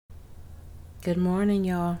Good morning,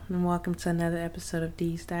 y'all, and welcome to another episode of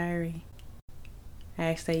Dee's Diary.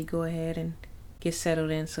 I ask that you go ahead and get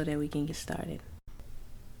settled in so that we can get started.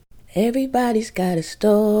 Everybody's got a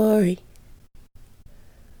story,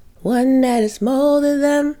 one that has molded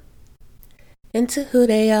them into who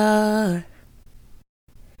they are.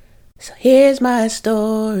 So here's my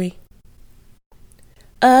story,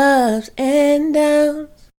 ups and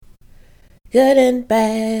downs, good and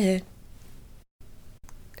bad.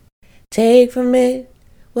 Take from it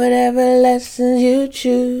whatever lessons you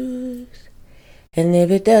choose, and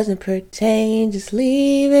if it doesn't pertain, just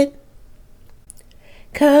leave it.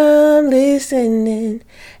 Come listening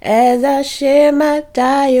as I share my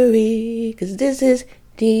diary, 'cause this is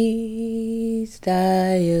Dee's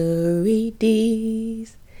Diary,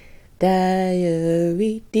 Dee's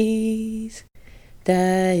Diary, Dee's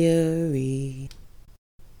Diary.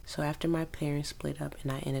 So after my parents split up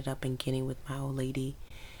and I ended up in Guinea with my old lady,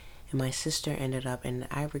 and my sister ended up in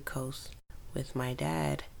the Ivory Coast with my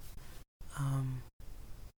dad,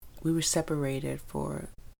 we were separated for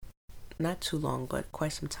not too long, but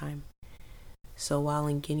quite some time. So while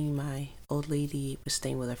in Guinea, my old lady was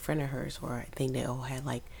staying with a friend of hers, or I think they all had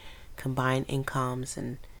like combined incomes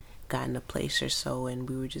and gotten a place or so, and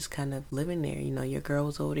we were just kind of living there. You know, your girl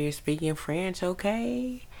was over there speaking French,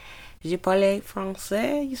 okay? Je parle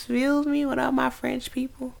français, you excuse me, with all my French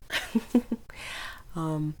people.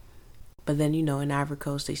 But then, you know, in Ivory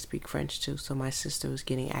Coast, they speak French too, so my sister was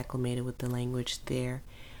getting acclimated with the language there.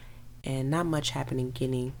 And not much happened in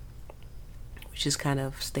Guinea. We just kind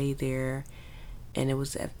of stayed there. And it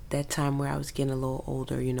was at that time where I was getting a little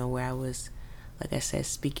older, you know, where I was, like I said,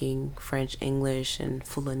 speaking French, English, and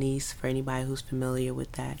Fulanese, for anybody who's familiar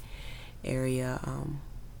with that area.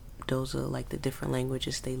 Those are like the different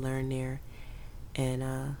languages they learn there.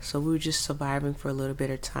 And so we were just surviving for a little bit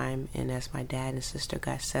of time. And as my dad and sister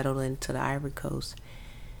got settled into the Ivory Coast,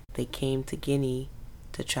 they came to Guinea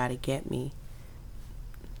to try to get me.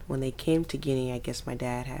 When they came to Guinea, I guess my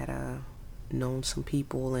dad had known some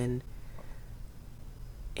people in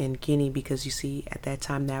Guinea, because you see, at that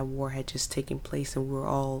time that war had just taken place and we were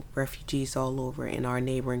all refugees all over in our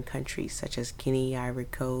neighboring countries such as Guinea, Ivory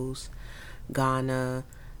Coast, Ghana,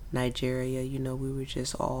 Nigeria. You know, we were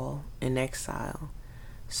just all in exile.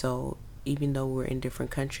 So even though we're in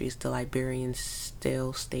different countries, the Liberians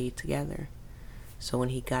still stayed together. So when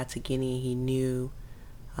he got to Guinea, he knew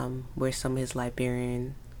where some of his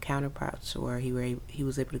Liberian counterparts were. He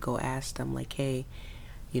was able to go ask them, like, hey,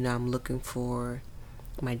 you know, I'm looking for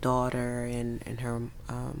my daughter and her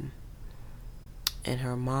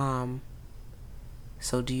mom.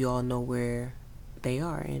 So do you all know where they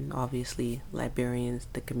are? And obviously, Liberians,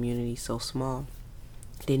 the community so small,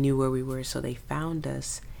 they knew where we were, so they found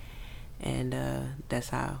us, and that's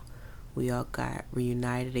how we all got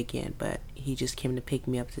reunited again. But he just came to pick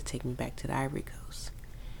me up to take me back to the Ivory Coast.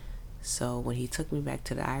 So when he took me back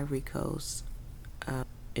to the Ivory Coast,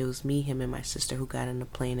 it was me, him, and my sister who got on the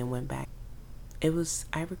plane and went back.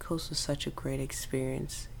 Ivory Coast was such a great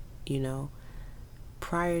experience, you know.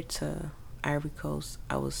 Prior to Ivory Coast,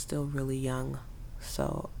 I was still really young,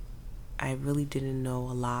 so I really didn't know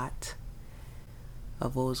a lot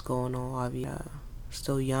of what was going on. Obviously,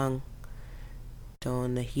 still young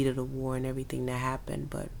during the heat of the war and everything that happened,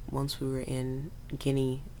 but once we were in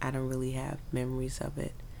Guinea, I don't really have memories of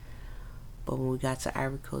it. But when we got to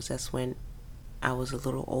Ivory Coast, that's when I was a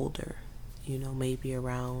little older, you know, maybe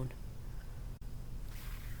around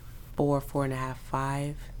 4.5,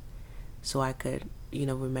 5, so I could, you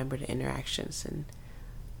know, remember the interactions. And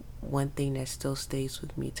one thing that still stays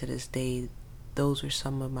with me to this day, those are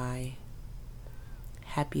some of my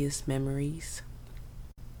happiest memories.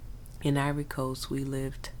 In Ivory Coast, we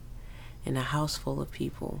lived in a house full of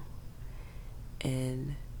people,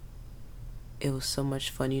 and it was so much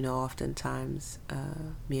fun. You know, oftentimes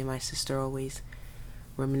me and my sister always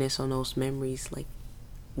reminisce on those memories. Like,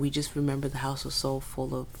 we just remember the house was so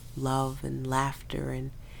full of love and laughter,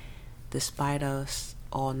 and despite us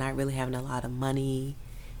all not really having a lot of money,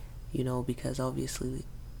 you know, because obviously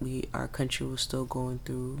our country was still going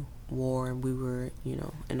through war and we were, you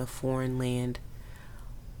know, in a foreign land.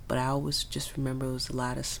 But I always just remember it was a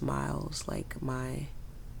lot of smiles. Like, my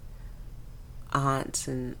aunts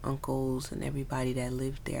and uncles and everybody that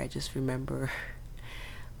lived there, I just remember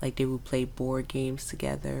like they would play board games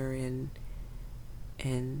together, and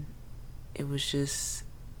it was just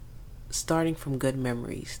starting from good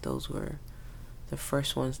memories. Those were the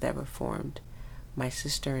first ones that were formed. My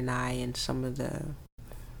sister and I and some of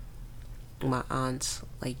my aunt's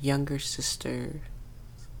like younger sister,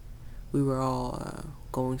 we were all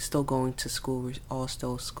still going to school. We're all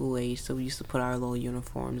still school age, so we used to put our little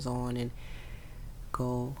uniforms on and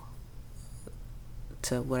go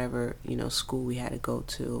to whatever, school we had to go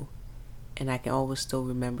to. And I can always still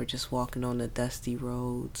remember just walking on the dusty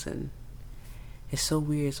roads. And it's so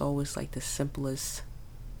weird. It's always like the simplest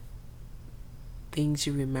things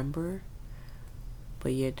you remember,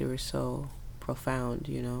 but yet they were so profound,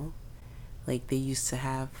 Like they used to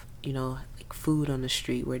have, like food on the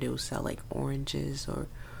street where they would sell like oranges or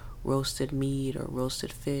roasted meat or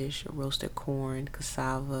roasted fish or roasted corn,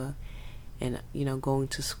 cassava. And, going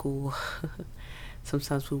to school,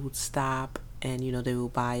 sometimes we would stop and, they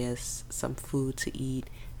would buy us some food to eat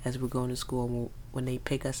as we're going to school. When they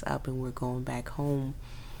pick us up and we're going back home,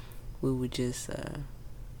 we would just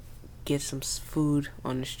get some food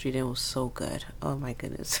on the street. It was so good. Oh my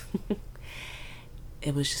goodness.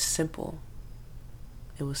 It was just simple.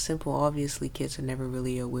 It was simple. Obviously, kids are never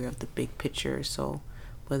really aware of the big picture, so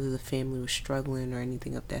whether the family was struggling or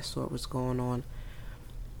anything of that sort was going on,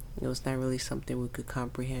 it was not really something we could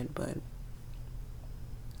comprehend. But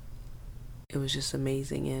it was just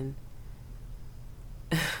amazing.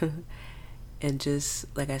 And just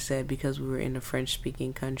like I said, because we were in a French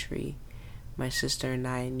speaking country, my sister and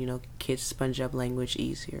I, kids sponge up language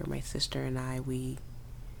easier. My sister and I, we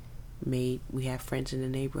have friends in the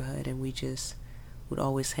neighborhood, and we just would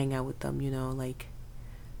always hang out with them, like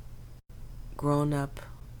growing up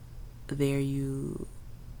there,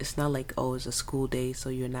 it's not like, oh, it's a school day so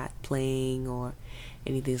you're not playing or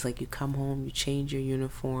anything. It's like you come home, you change your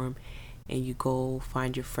uniform, and you go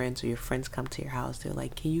find your friends, or your friends come to your house. They're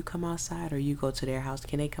like, can you come outside? Or you go to their house,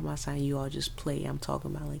 can they come outside? And you all just play. I'm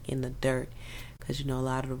talking about like in the dirt, because a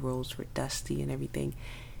lot of the roads were dusty and everything.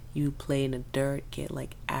 You play in the dirt, get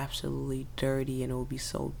like absolutely dirty, and it will be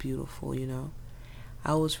so beautiful. I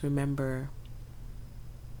always remember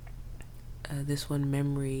this one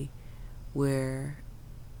memory where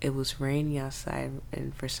it was raining outside,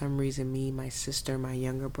 and for some reason, me, my sister, my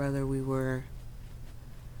younger brother, we were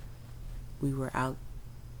out,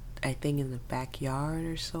 I think in the backyard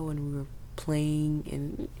or so, and we were playing,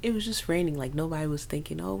 and it was just raining. Like nobody was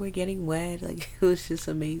thinking, oh, we're getting wet. Like it was just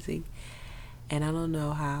amazing. And I don't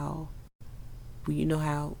know how,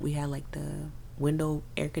 how we had like the window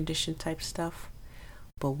air condition type stuff,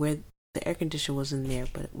 but where the air conditioner wasn't there,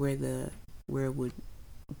 but where it would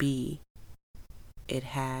be, it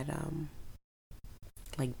had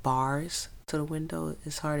like bars to the window.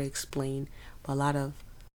 It's hard to explain, but a lot of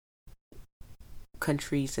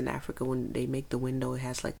countries in Africa, when they make the window, it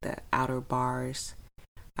has like the outer bars.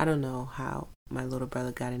 I don't know how my little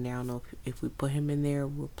brother got in there. I don't know if we put him in there,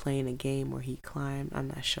 we're playing a game, or he climbed. I'm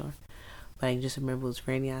not sure, but I just remember it was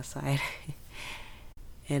raining outside.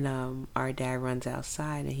 And our dad runs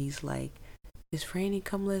outside, and he's like, it's raining,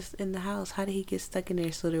 come let's in the house. How did he get stuck in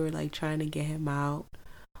there? So they were like trying to get him out,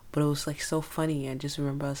 but it was like so funny. I just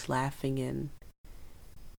remember us laughing, and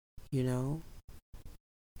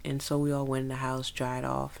and so we all went in the house, dried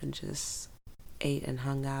off, and just ate and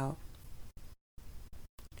hung out.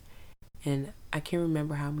 And I can't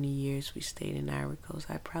remember how many years we stayed in Ivory Coast.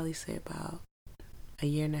 I'd probably say about a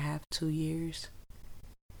year and a half, 2 years.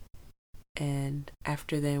 And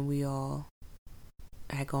after then, we all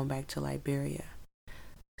had gone back to Liberia.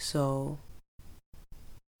 So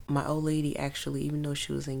my old lady actually, even though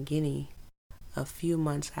she was in Guinea, a few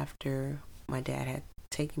months after my dad had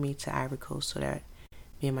taken me to Ivory Coast so that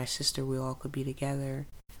me and my sister, we all could be together,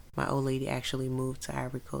 my old lady actually moved to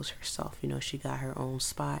Ivory Coast herself. She got her own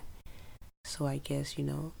spot. So I guess,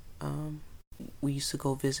 we used to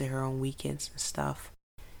go visit her on weekends and stuff.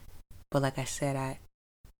 But like I said,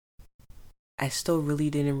 I still really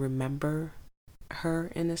didn't remember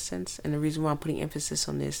her in a sense. And the reason why I'm putting emphasis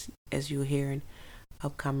on this, as you'll hear in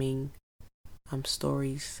upcoming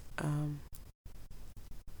stories,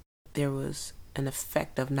 there was an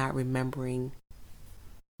effect of not remembering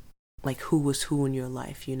like who was who in your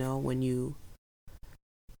life, when you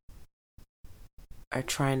are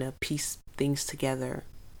trying to piece things together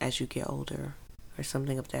as you get older or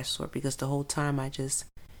something of that sort. Because the whole time I just,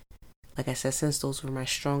 like I said, since those were my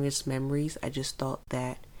strongest memories, I just thought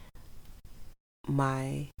that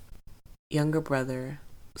my younger brother's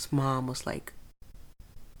mom was like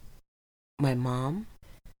my mom.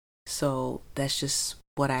 So that's just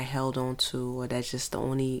what I held on to, or that's just the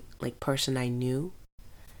only like person I knew.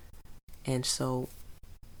 And so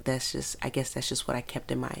I guess that's just what I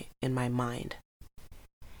kept in my mind.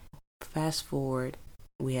 Fast forward,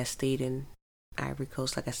 we had stayed in Ivory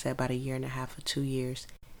Coast, like I said, about a year and a half or 2 years.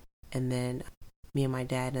 And then me and my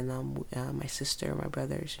dad and my sister, my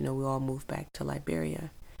brothers, we all moved back to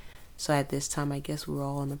Liberia. So at this time, I guess we were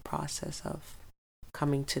all in the process of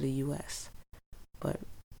coming to the U.S. But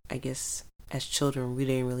I guess as children, we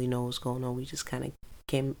didn't really know what was going on. We just kind of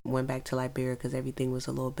went back to Liberia because everything was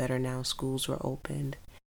a little better now. Schools were opened,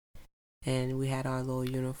 and we had our little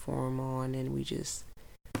uniform on, and we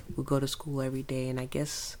would go to school every day. And I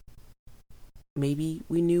guess maybe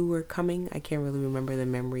we knew we were coming. I can't really remember the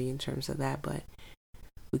memory in terms of that, but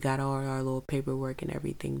we got all our little paperwork and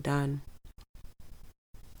everything done.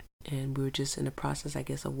 And we were just in the process, I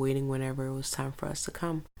guess, of waiting whenever it was time for us to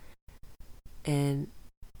come. And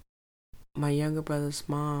my younger brother's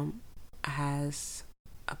mom has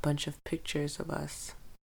a bunch of pictures of us.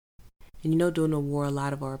 And during the war, a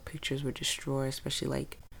lot of our pictures were destroyed, especially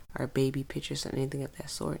like our baby pictures and anything of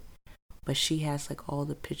that sort. But she has like all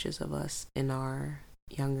the pictures of us in our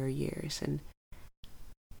younger years. And,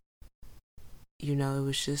 it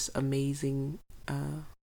was just amazing.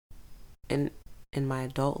 And in my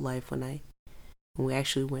adult life, when we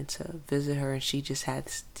actually went to visit her, and she just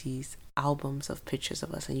had these albums of pictures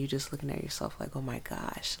of us, and you just looking at yourself like, oh my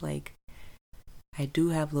gosh, like I do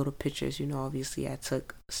have little pictures, obviously I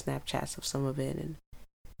took Snapchats of some of it, and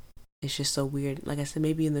it's just so weird. Like I said,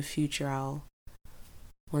 maybe in the future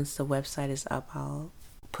once the website is up, I'll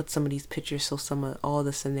put some of these pictures so some of all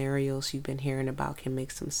the scenarios you've been hearing about can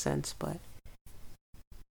make some sense. But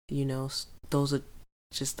those are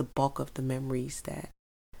just the bulk of the memories that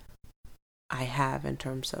I have in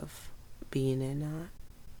terms of being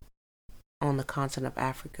on the continent of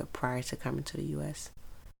Africa prior to coming to the U.S.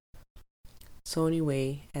 So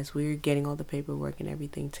anyway, as we were getting all the paperwork and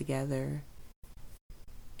everything together,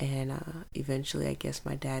 and eventually I guess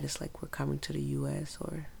my dad is like, we're coming to the U.S.,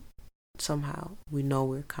 or somehow we know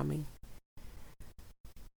we're coming.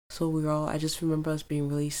 So I just remember us being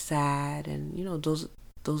really sad, and those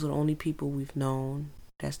are the only people we've known.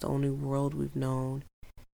 That's the only world we've known.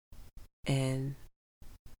 And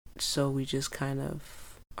so we just kind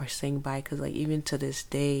of are saying bye, because like even to this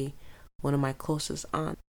day, one of my closest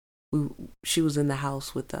aunts, she was in the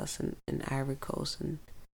house with us in Ivory Coast, and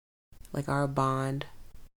like our bond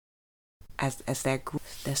as that group,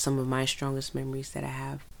 that's some of my strongest memories that I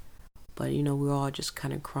have. But we're all just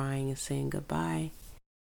kind of crying and saying goodbye.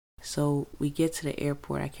 So we get to the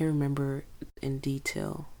airport. I can't remember in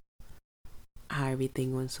detail how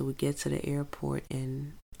everything went. So we get to the airport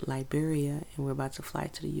in Liberia, and we're about to fly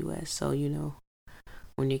to the U.S. So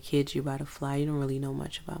when you're kids, you're about to fly, you don't really know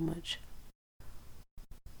much about much.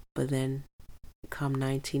 But then come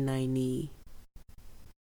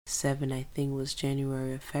 1997, I think was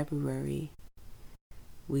January or February,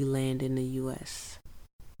 we land in the U.S.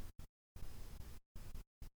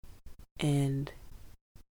 And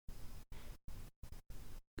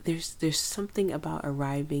there's something about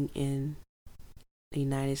arriving in the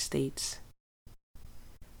United States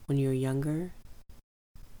when you're younger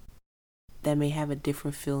that may have a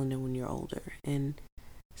different feeling than when you're older. And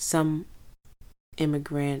some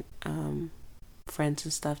immigrant friends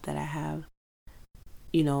and stuff that I have,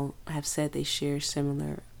 have said they share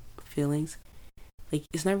similar feelings. Like,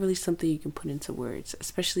 it's not really something you can put into words,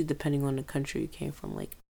 especially depending on the country you came from.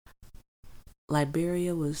 Like,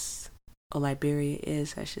 Liberia is, I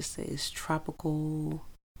should say, is tropical.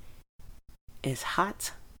 It's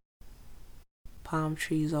hot. Palm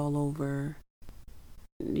trees all over.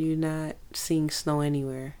 You're not seeing snow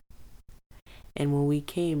anywhere. And when we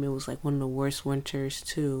came, it was like one of the worst winters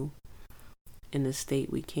too in the state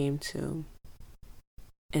we came to.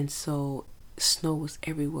 And so snow was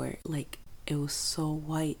everywhere. Like, it was so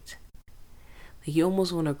white. Like, you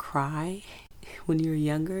almost want to cry when you're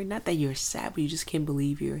younger. Not that you're sad, but you just can't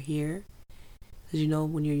believe you're here. Because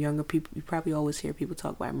when you're younger, people, you probably always hear people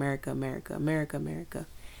talk about America, America, America, America.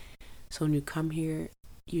 So when you come here,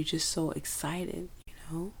 you're just so excited,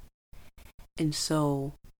 And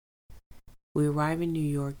so we arrived in New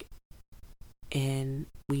York, and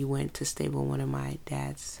we went to stay with one of my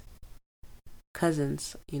dad's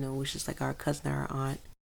cousins, which is like our cousin, our aunt.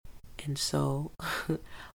 And so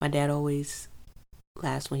my dad always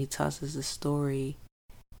laughs when he tells us the story.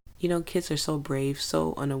 Kids are so brave,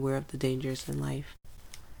 so unaware of the dangers in life.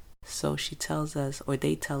 So she tells us, or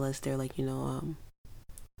they tell us, they're like,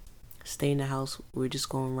 stay in the house. We're just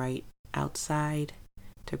going right outside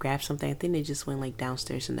to grab something. I think they just went like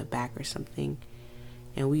downstairs in the back or something.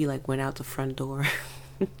 And we like went out the front door,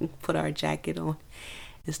 put our jacket on,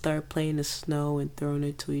 and started playing the snow and throwing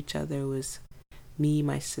it to each other. It was me,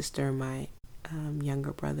 my sister, and my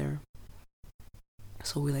younger brother.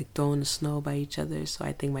 So we like throwing the snow by each other. So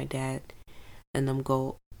I think my dad and them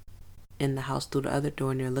go in the house through the other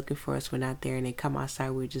door, and they're looking for us. We're not there, and they come outside.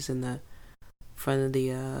 We're just in the front of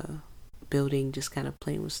the building, just kind of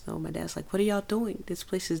playing with snow. My dad's like, "What are y'all doing? This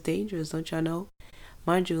place is dangerous, don't y'all know?"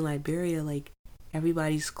 Mind you, in Liberia, like,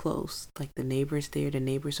 everybody's close. Like the neighbors there, the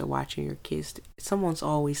neighbors are watching your kids. Someone's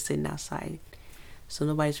always sitting outside. So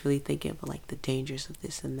nobody's really thinking about like the dangers of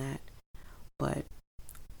this and that. But,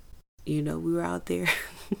 we were out there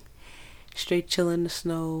straight chilling in the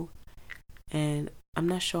snow. And I'm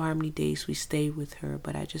not sure how many days we stayed with her,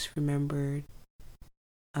 but I just remembered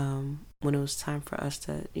when it was time for us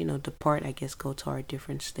to, depart, I guess, go to our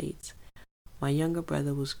different states. My younger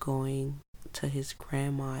brother was going to his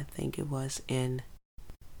grandma, I think it was, in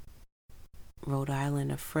Rhode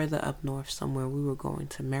Island or further up north somewhere. We were going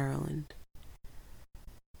to Maryland.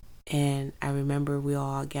 And I remember we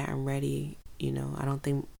all getting ready. I don't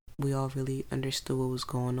think we all really understood what was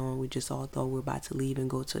going on. We just all thought we were about to leave and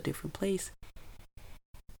go to a different place.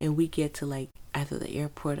 And we get to like either the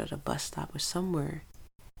airport or the bus stop or somewhere.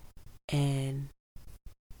 And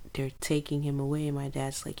they're taking him away. And my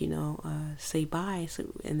dad's like, say bye.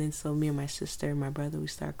 So me and my sister and my brother, we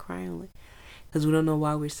start crying because we don't know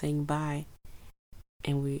why we're saying bye.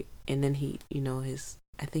 And then he,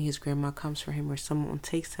 I think his grandma comes for him or someone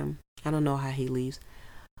takes him. I don't know how he leaves.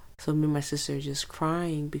 So me and my sister are just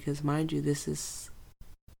crying because, mind you, this is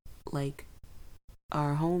like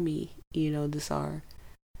our homie, this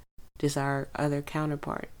our other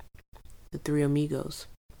counterpart, the three amigos.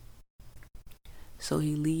 So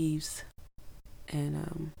he leaves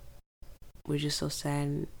and we're just so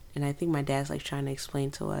sad. And I think my dad's like trying to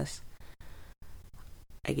explain to us,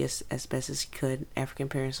 I guess as best as he could. African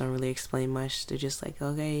parents don't really explain much. They're just like,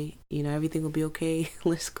 okay, everything will be okay.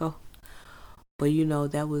 Let's go. But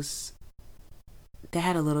that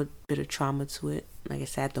had a little bit of trauma to it. Like I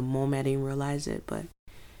said, at the moment I didn't realize it, but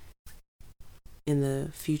in the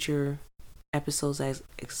future episodes I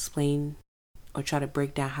explain or try to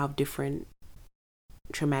break down how different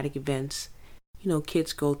traumatic events,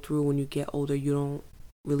 kids go through. When you get older, you don't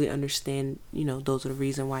really understand, those are the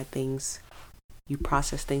reason why you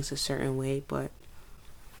process things a certain way. But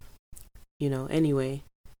anyway,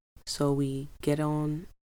 so we get on,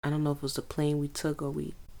 I don't know if it was the plane we took or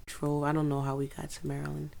we drove. I don't know how we got to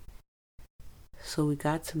Maryland. So we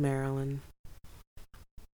got to Maryland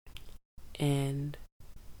and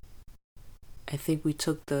I think we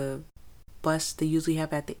took the bus they usually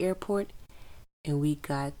have at the airport, and we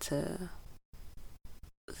got to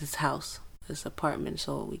this house, this apartment.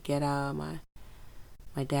 So we get out,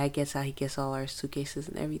 my dad gets out, he gets all our suitcases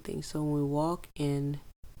and everything. So when we walk in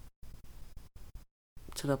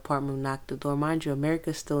to the apartment, we knock the door. Mind you,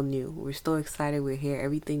 America's still new. We're still excited, we're here,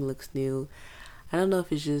 everything looks new. I don't know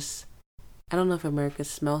if America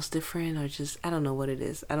smells different or just, I don't know what it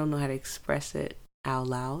is. I don't know how to express it out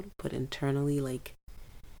loud, but internally, like,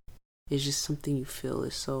 it's just something you feel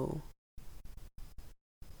is so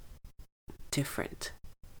different,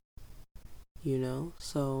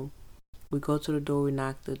 So we go to the door, we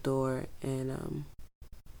knock the door, and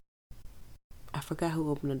I forgot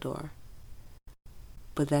who opened the door,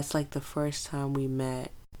 but that's like the first time we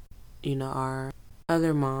met, our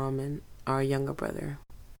other mom and our younger brother.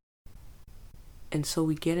 And so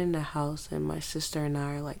we get in the house, and my sister and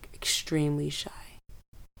I are like extremely shy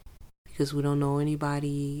because we don't know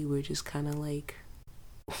anybody. We're just kind of like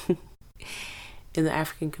in the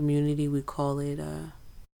African community we call it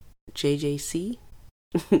JJC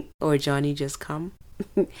or Johnny Just Come.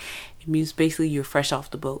 It means basically you're fresh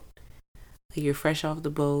off the boat. Like you're fresh off the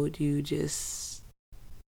boat, you just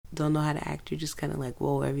don't know how to act. You're just kind of like,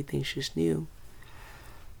 whoa, everything's just new.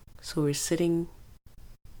 So we're sitting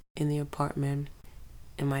in the apartment,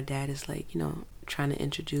 and my dad is like, trying to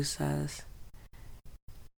introduce us.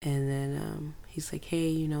 And then he's like,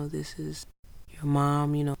 hey, this is your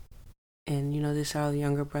mom, and this is our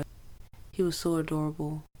younger brother. He was so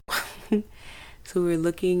adorable. So we were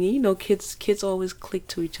looking, kids always click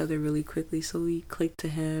to each other really quickly. So we clicked to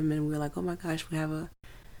him, and we were like, oh my gosh, we have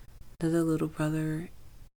another little brother.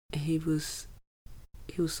 And he was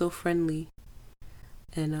so friendly.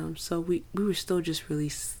 And so we were still just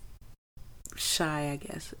really shy, I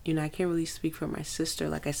guess. I can't really speak for my sister.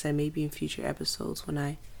 Like I said, maybe in future episodes when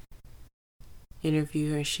I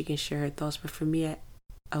interview her and she can share her thoughts. But for me,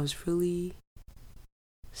 I was really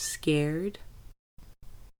scared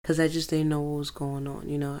because I just didn't know what was going on.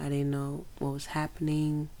 I didn't know what was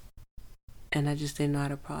happening, and I just didn't know how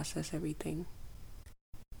to process everything.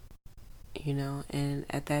 And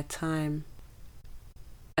at that time,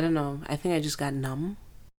 I don't know, I think I just got numb.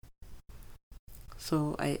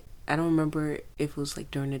 So I don't remember if it was like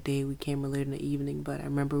during the day we came or late in the evening, but I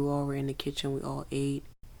remember we all were in the kitchen, we all ate.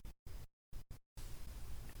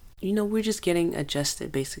 We're just getting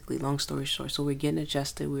adjusted, basically, long story short. So we're getting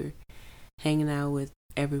adjusted, we're hanging out with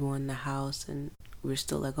everyone in the house, and we're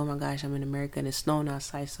still like, oh my gosh, I'm in America and it's snowing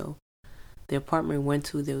outside. So the apartment we went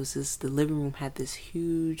to, the living room had this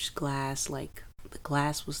huge glass, like the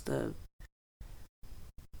glass was the,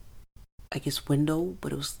 I guess, window,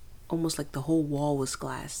 but it was almost like the whole wall was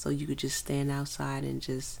glass. So you could just stand outside and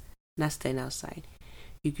just, not stand outside,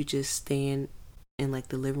 you could just stand in like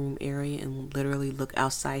the living room area and literally look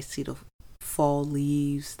outside, see the fall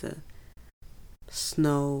leaves, the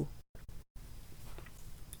snow.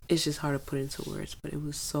 It's just hard to put into words, but it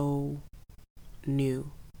was so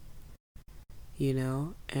new,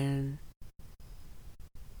 and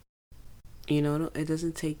it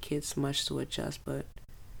doesn't take kids much to adjust, but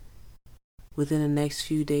within the next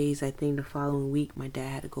few days, I think the following week, my dad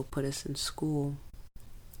had to go put us in school.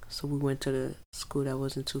 So we went to the school that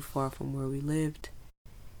wasn't too far from where we lived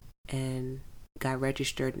and got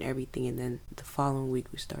registered and everything. And then the following week,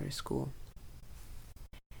 we started school.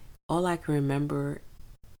 All I can remember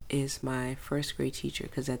is my first grade teacher,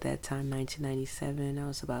 because at that time, 1997, I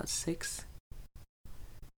was about 6.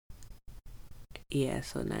 Yeah,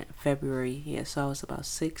 so February. Yeah, so I was about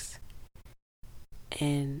 6.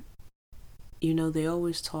 And they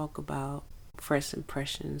always talk about first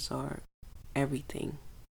impressions or everything,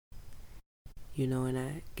 and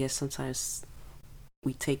I guess sometimes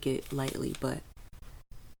we take it lightly, but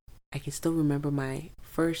I can still remember my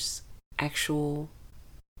first actual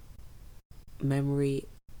memory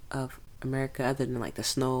of America, other than like the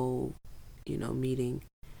snow, meeting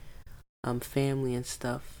family and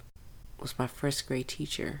stuff, was my first grade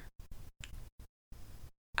teacher.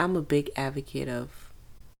 I'm a big advocate of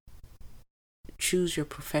choose your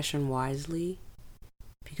profession wisely,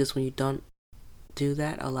 because when you don't do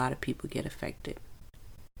that, a lot of people get affected.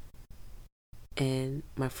 And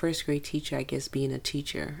my first grade teacher, I guess being a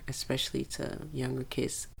teacher, especially to younger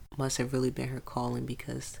kids, must have really been her calling,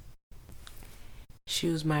 because she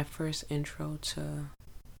was my first intro to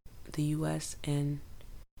the US, and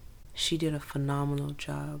she did a phenomenal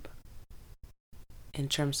job in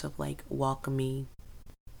terms of like welcoming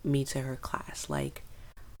me to her class. Like,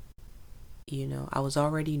 I was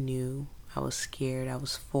already new, I was scared, I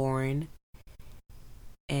was foreign,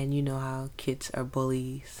 and you know how kids are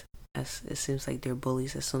bullies. It seems like they're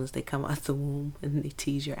bullies as soon as they come out the womb, and they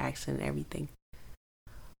tease your accent and everything.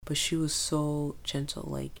 But she was so gentle.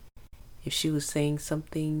 Like, if she was saying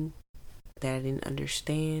something that I didn't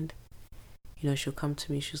understand, she'll come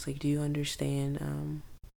to me. She was like, "Do you understand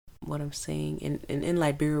what I'm saying?" And in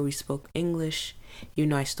Liberia, we spoke English.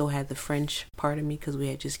 I still had the French part of me, because we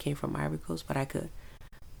had just came from Ivory Coast. But I could,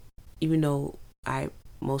 even though I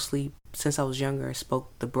mostly, since I was younger, I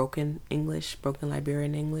spoke the broken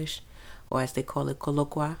Liberian English, or as they call it,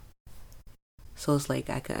 Kolokwa. So it's like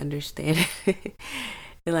I could understand.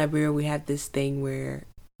 In Liberia, we have this thing where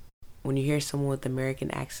when you hear someone with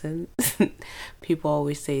American accent, people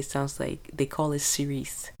always say it sounds like, they call it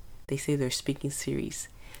series. They say they're speaking series.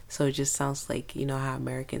 So it just sounds like, how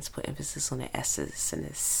Americans put emphasis on the S's and the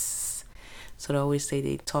S. So they always say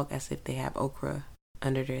they talk as if they have okra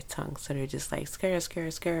under their tongue. So they're just like, scare.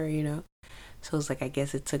 So it's like, I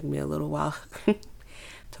guess it took me a little while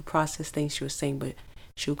to process things she was saying. But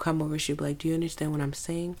she'll come over, she'll be like, "Do you understand what I'm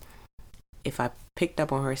saying?" If I picked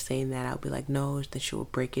up on her saying that, I'll be like, "No." Then she'll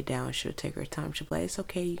break it down. She'll take her time. She'll be like, "It's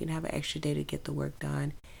okay. You can have an extra day to get the work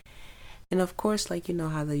done." And of course, like,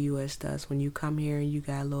 how the U.S. does. When you come here and you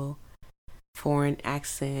got a little foreign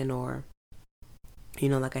accent, or,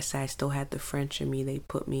 like I said, I still had the French in me. They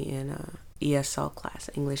put me in a ESL class,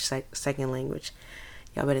 English second language.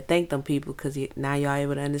 Y'all better thank them people, because now y'all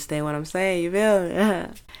able to understand what I'm saying. You feel me?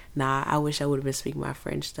 Nah, I wish I would have been speaking my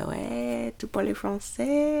French though. Hey, tu parles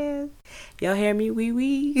français? Y'all hear me? Oui,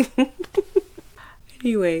 oui.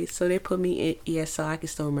 Anyway, so they put me in ESL. I can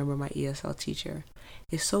still remember my ESL teacher.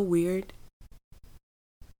 It's so weird.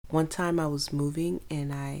 One time I was moving,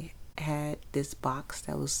 and I had this box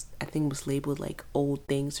that was, I think, was labeled like old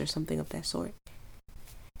things or something of that sort.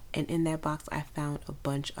 And in that box, I found a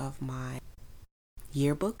bunch of my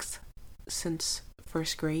yearbooks since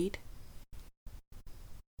first grade.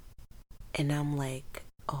 And I'm like,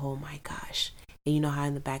 oh my gosh. And you know how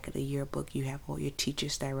in the back of the yearbook you have all your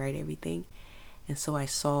teachers that write everything? And so I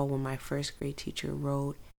saw when my first grade teacher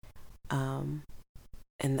wrote,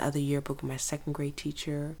 and the other yearbook with my second grade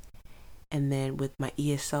teacher, and then with my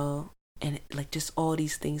ESL, and like just all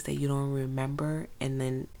these things that you don't remember. And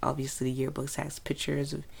then obviously the yearbooks has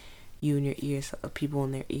pictures of you and your ESL, people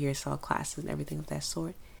in their ESL classes and everything of that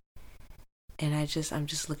sort. And I'm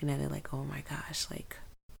just looking at it like, oh my gosh, like,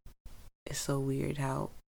 it's so weird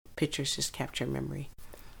how pictures just capture memory.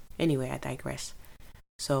 Anyway, I digress.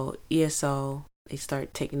 So ESL, they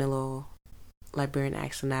start taking a little Liberian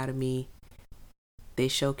accent out of me. They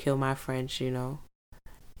show kill my French,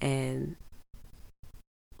 and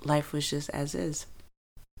life was just as is.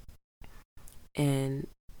 And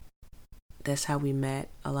that's how we met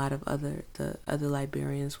a lot of the other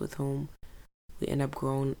Liberians with whom we end up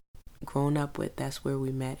grown up with. That's where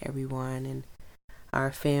we met everyone and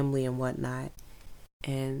our family and whatnot.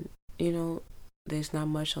 And there's not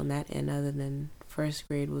much on that end other than first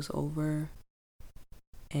grade was over,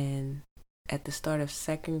 and at the start of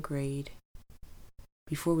second grade,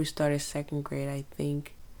 before we started second grade, I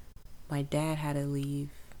think my dad had to leave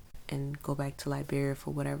and go back to Liberia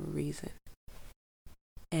for whatever reason.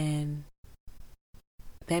 And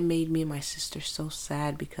that made me and my sister so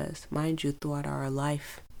sad because, mind you, throughout our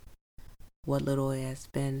life, what little it has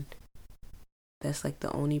been, that's like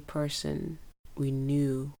the only person we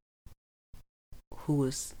knew who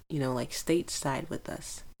was, like stateside with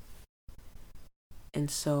us. And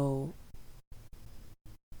so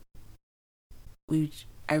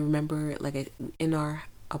I remember, like, in our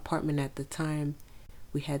apartment at the time,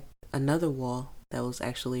 we had another wall that was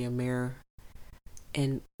actually a mirror.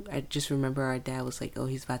 And I just remember our dad was like, oh,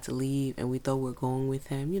 he's about to leave. And we thought we were going with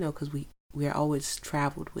him, because we always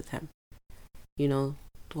traveled with him,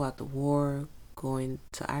 throughout the war, going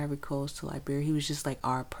to Ivory Coast, to Liberia. He was just like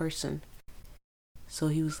our person. So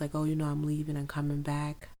he was like, oh, I'm leaving, I'm coming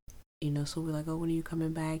back. So we're like, oh, when are you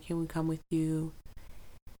coming back? Can we come with you?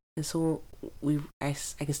 And so I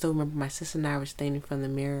can still remember my sister and I were standing in front of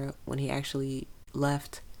the mirror when he actually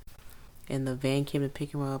left, and the van came to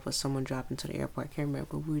pick him up, or someone dropped him to the airport. I can't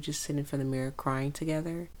remember. We were just sitting in front of the mirror crying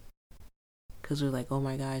together because we were like, oh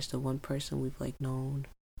my gosh, the one person we've like known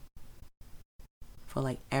for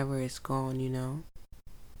like ever is gone,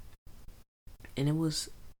 And it was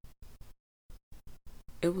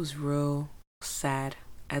real sad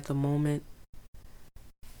at the moment.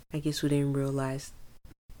 I guess we didn't realize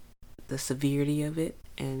the severity of it.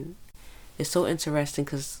 And it's so interesting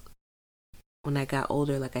because when I got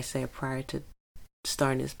older, like I said prior to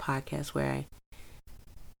starting this podcast, where I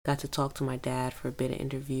got to talk to my dad for a bit and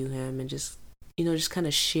interview him and just kind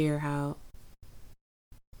of share how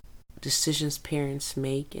decisions parents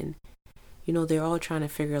make. And they're all trying to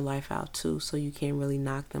figure life out too, so you can't really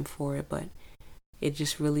knock them for it, but it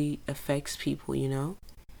just really affects people,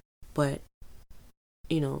 But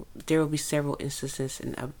there will be several instances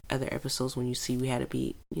in other episodes when you see we had to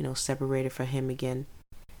be, separated from him again,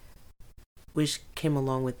 which came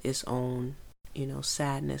along with its own,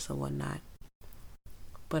 sadness or whatnot.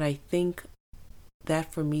 But I think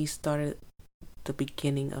that for me started the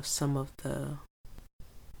beginning of some of the,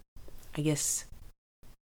 I guess,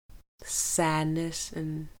 sadness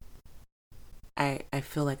and I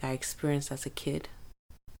feel like I experienced as a kid,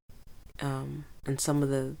 and some of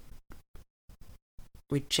the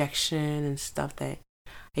rejection and stuff that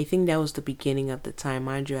I think that was the beginning of the time.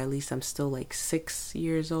 Mind you, at least I'm still like 6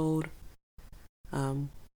 years old.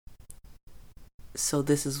 So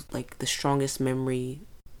this is like the strongest memory,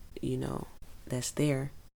 that's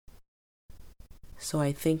there. So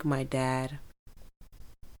I think my dad,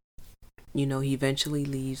 he eventually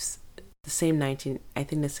leaves the same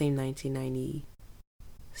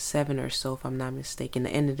 1997 or so, if I'm not mistaken,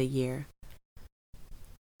 the end of the year.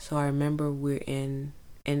 So I remember we're in,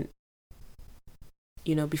 and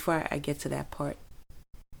before I get to that part,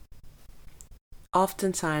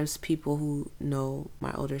 oftentimes people who know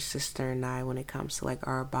my older sister and I, when it comes to like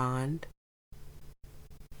our bond,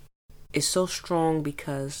 is so strong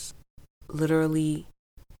because literally,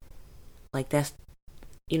 like, that's,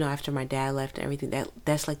 after my dad left and everything,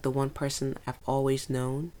 that's like the one person I've always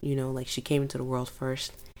known, like she came into the world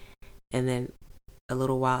first, and then a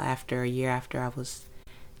year after I was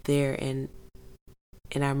there, and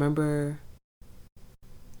I remember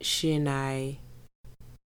she and I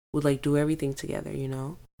would like do everything together,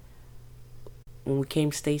 When we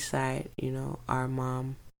came stateside, our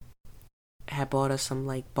mom had bought us some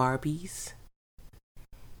like Barbies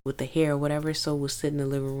with the hair or whatever, so we'll sit in the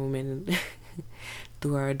living room and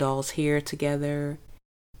do our dolls' hair together,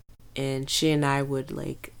 and she and I would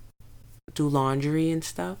like do laundry and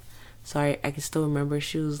stuff. So I can still remember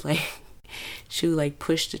she would like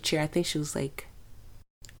push the chair. I think she was like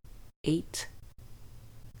 8.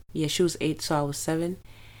 Yeah, she was 8, so I was 7.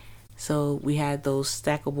 So we had those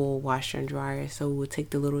stackable washer and dryer. So we would take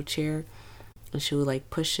the little chair and she would like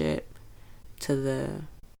push it in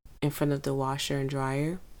front of the washer and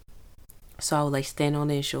dryer. So I would like stand on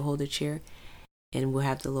it and she'll hold the chair, and we'll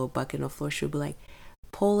have the little bucket on the floor. She'll be like,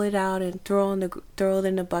 pull it out and throw it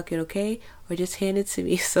in the bucket, okay? Or just hand it to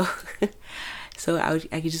me. So I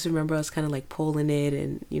could just remember us kind of like pulling it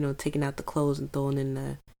and, taking out the clothes and throwing in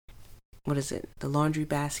the laundry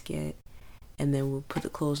basket. And then we'll put the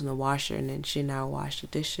clothes in the washer, and then she and I will wash the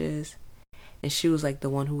dishes. and she was like the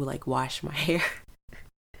one who would like wash my hair.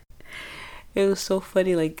 It was so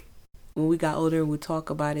funny, like when we got older and we talk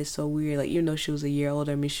about it, so weird. Like, even though she was a year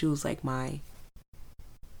older, I mean, she was like my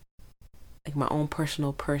own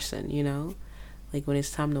personal person, you know. Like when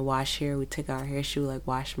it's time to wash hair, we take our hair. She would like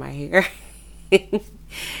wash my hair.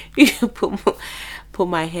 You put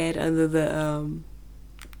my head under the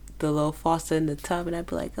little faucet in the tub, and I'd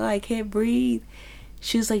be like, oh, I can't breathe.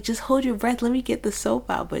 She was like, just hold your breath, let me get the soap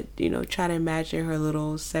out. But, you know, try to imagine her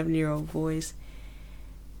little 7-year-old voice.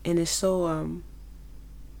 And it's so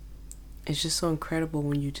it's just so incredible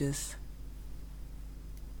when you just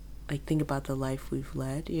like think about the life we've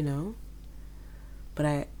led, you know.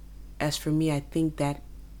 But as for me, I think that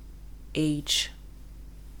age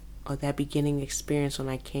or that beginning experience when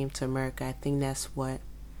I came to America, I think that's what,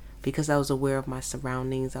 because I was aware of my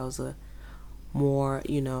surroundings, I was a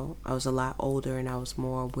lot older and I was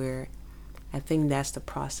more aware. I think that's the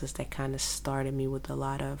process that kind of started me with a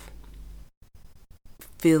lot of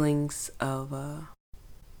feelings of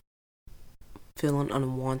feeling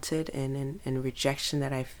unwanted and rejection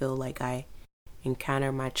that I feel like I encountered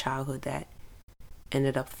in my childhood, that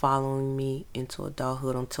ended up following me into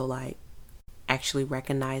adulthood until I actually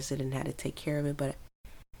recognized it and had to take care of it. But,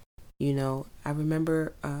 you know, I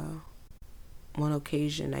remember one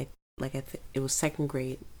occasion, it was second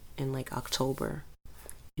grade in like October,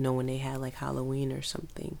 you know, when they had like Halloween or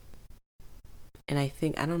something. And I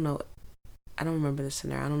don't remember the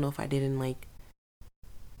scenario. I don't know if I didn't like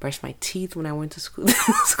brush my teeth when I went to school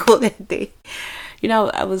that day. You know,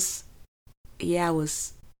 I was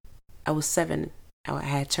 7. I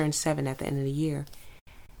had turned 7 at the end of the year.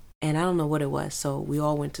 And I don't know what it was. So we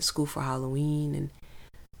all went to school for Halloween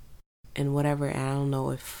and whatever. And I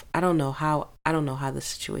don't know how the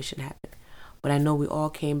situation happened. But I know we all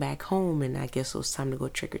came back home, and I guess it was time to go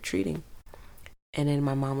trick-or-treating. And then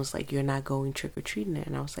my mom was like, you're not going trick-or-treating.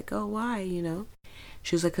 And I was like, oh, why, you know?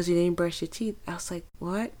 She was like, because you didn't brush your teeth. I was like,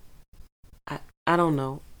 what? I don't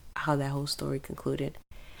know how that whole story concluded.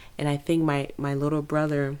 And I think my little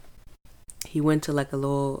brother, he went to like a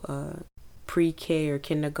little pre-K or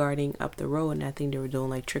kindergarten up the road, and I think they were doing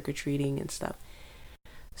like trick-or-treating and stuff.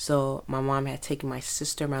 So my mom had taken my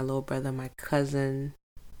sister, my little brother, my cousin,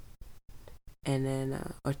 and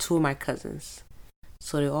then or 2 of my cousins.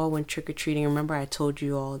 So they all went trick-or-treating. Remember I told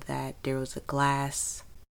you all that there was a glass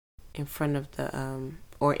in front of the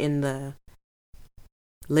or in the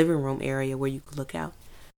living room area where you could look out.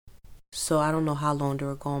 So I don't know how long they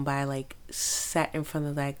were going by, like sat in front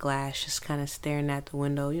of that glass, just kind of staring at the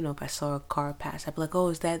window. You know, if I saw a car pass, I'd be like, oh,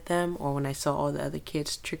 is that them? Or when I saw all the other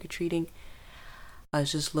kids trick-or-treating, I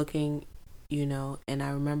was just looking, you know. And I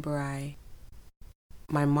remember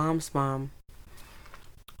my mom's mom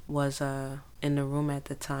was in the room at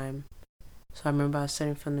the time. So I remember I was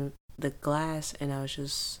sitting from the glass, and I was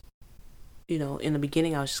just, you know, in the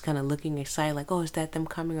beginning I was just kind of looking excited, like, oh, is that them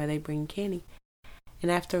coming? Are they bringing candy? And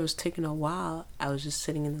after it was taking a while, I was just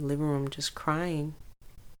sitting in the living room just crying.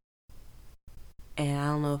 And I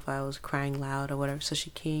don't know if I was crying loud or whatever. So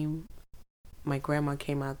my grandma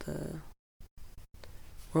came out the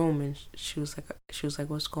room, and she was like,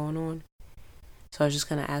 what's going on? So I was just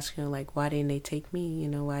kind of asking her, like, why didn't they take me? You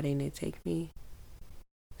know, why didn't they take me?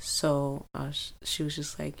 So she was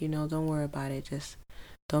just like, you know, don't worry about it. Just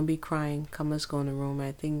don't be crying. Come, let's go in the room.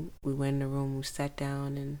 I think we went in the room. We sat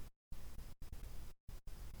down, and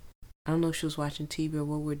I don't know if she was watching TV or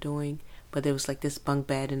what we're doing, but there was like this bunk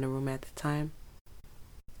bed in the room at the time.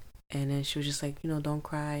 And then she was just like, you know, don't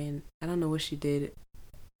cry. And I don't know what she did.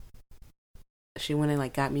 She went and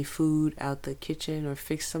like got me food out the kitchen or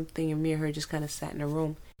fixed something, and me and her just kind of sat in the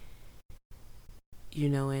room, you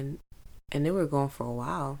know, and they were gone for a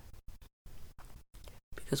while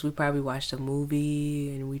because we probably watched a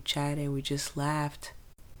movie and we chatted and we just laughed,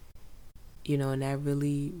 you know, and that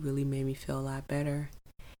really, really made me feel a lot better.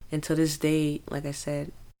 And to this day, like I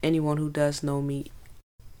said, anyone who does know me,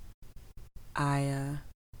 I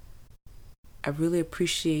really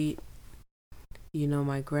appreciate, you know,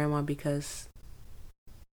 my grandma, because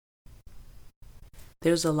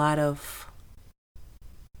there's a lot of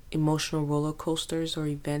emotional roller coasters or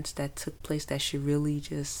events that took place that she really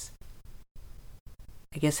just,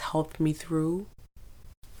 I guess, helped me through.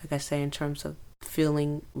 Like I say, in terms of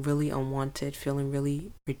feeling really unwanted, feeling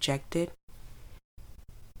really rejected.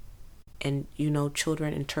 And, you know,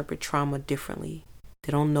 children interpret trauma differently.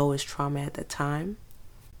 They don't know it's trauma at the time.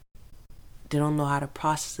 They don't know how to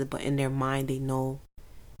process it, but in their mind they know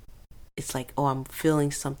it's like, oh, I'm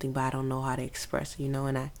feeling something, but I don't know how to express it, you know.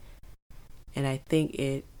 And I think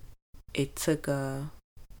it took the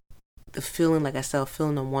feeling, like I said,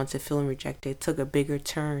 feeling unwanted, feeling rejected, it took a bigger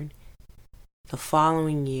turn the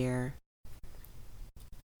following year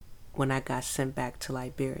when I got sent back to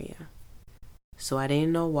Liberia. So I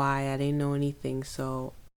didn't know why, I didn't know anything.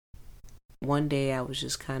 So one day I was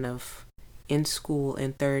just kind of in school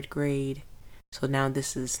in 3rd grade. So now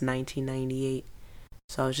this is 1998.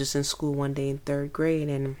 So I was just in school one day in 3rd grade,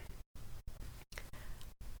 and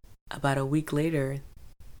about a week later,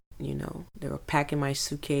 they were packing my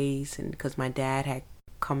suitcase, and because my dad had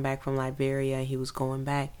come back from Liberia and he was going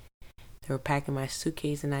back, they were packing my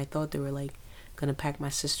suitcase, and I thought they were like gonna pack my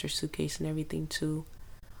sister's suitcase and everything too.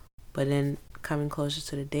 But then coming closer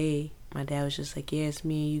to the day, my dad was just like, yeah, it's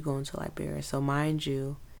me and you going to Liberia. So mind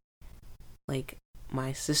you, like,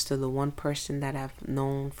 my sister, the one person that I've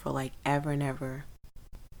known for like ever and ever,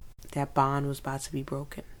 that bond was about to be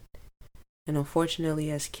broken. And unfortunately,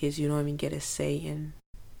 as kids, you don't even get a say in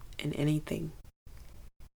anything.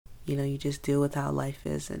 You just deal with how life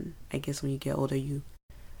is, and I guess when you get older, you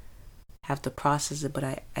have to process it. But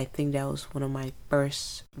I think that was one of my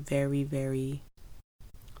first very, very,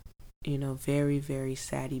 very, very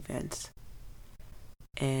sad events.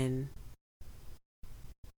 And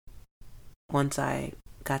once I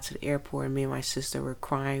got to the airport and me and my sister were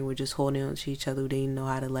crying, we're just holding on to each other. We didn't know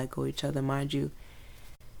how to let go of each other. Mind you,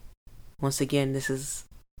 once again, this is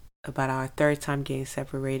about our 3rd time getting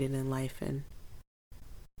separated in life, and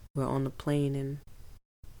we're on the plane, and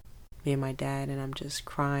me and my dad, and I'm just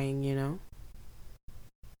crying.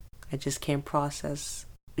 I just can't process,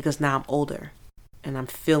 because now I'm older and I'm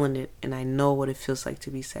feeling it, and I know what it feels like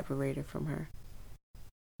to be separated from her,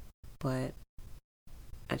 but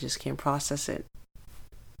I just can't process it.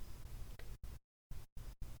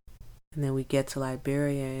 And then we get to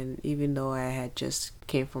Liberia, and even though I had just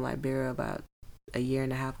came from Liberia about a year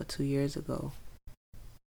and a half or 2 years ago,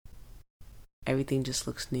 everything just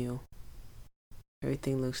looks new.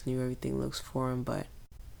 Everything looks new, everything looks foreign. But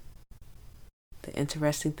the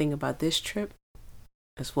interesting thing about this trip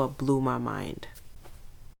is what blew my mind.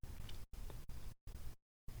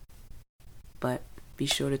 But be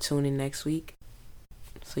sure to tune in next week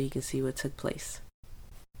so you can see what took place.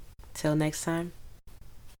 Till next time,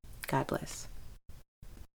 God bless.